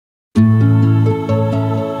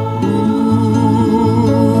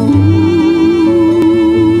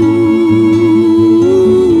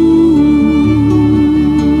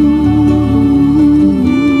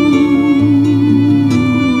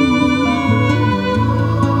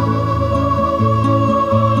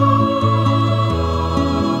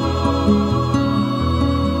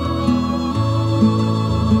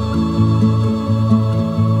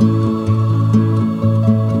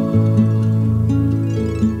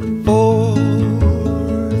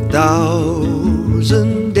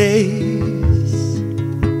3,000 days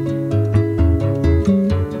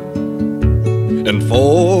and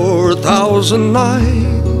 4,000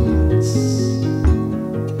 nights.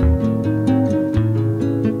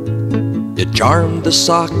 It charmed the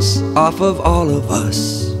socks off of all of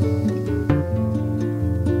us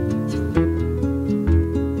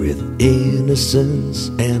with innocence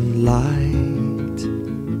and light.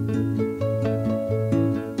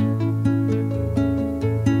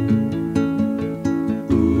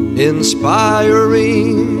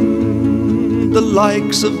 Inspiring the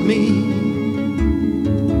likes of me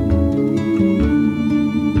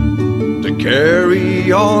to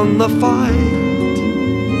carry on the fight,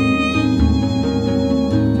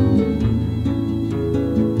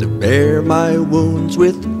 to bear my wounds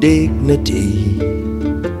with dignity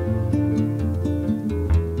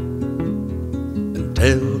and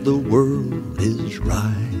tell the world is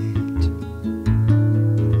right.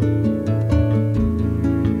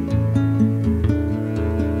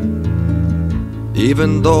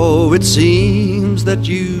 Even though it seems that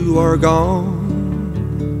you are gone,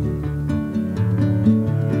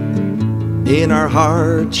 in our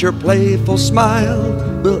hearts your playful smile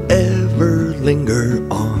will ever linger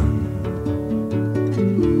on.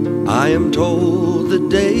 I am told the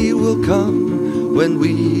day will come when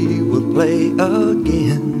we will play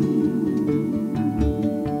again,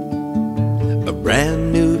 a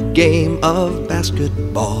brand new game of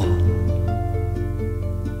basketball,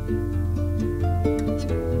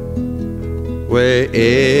 where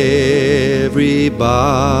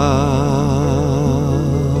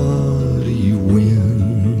everybody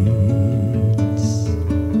wins.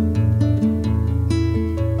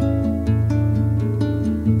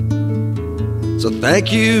 So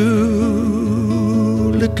thank you,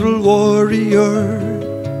 little warrior.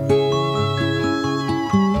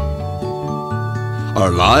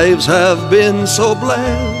 Our lives have been so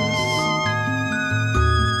blessed.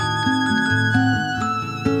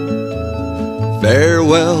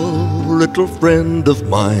 Farewell, little friend of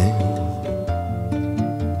mine.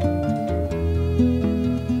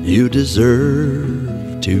 You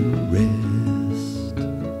deserve to rest.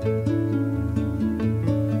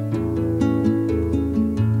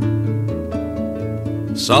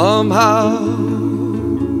 Somehow,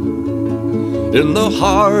 in the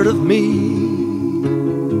heart of me,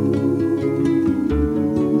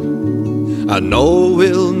 I know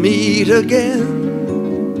we'll meet again.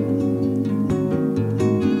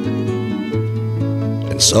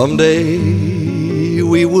 Someday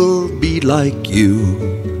we will be like you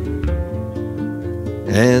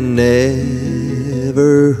and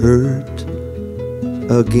never hurt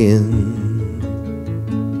again,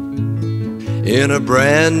 in a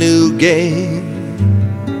brand new game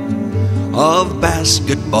of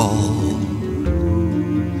basketball,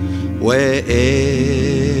 where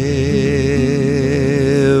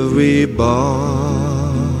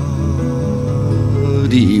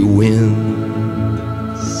everybody wins.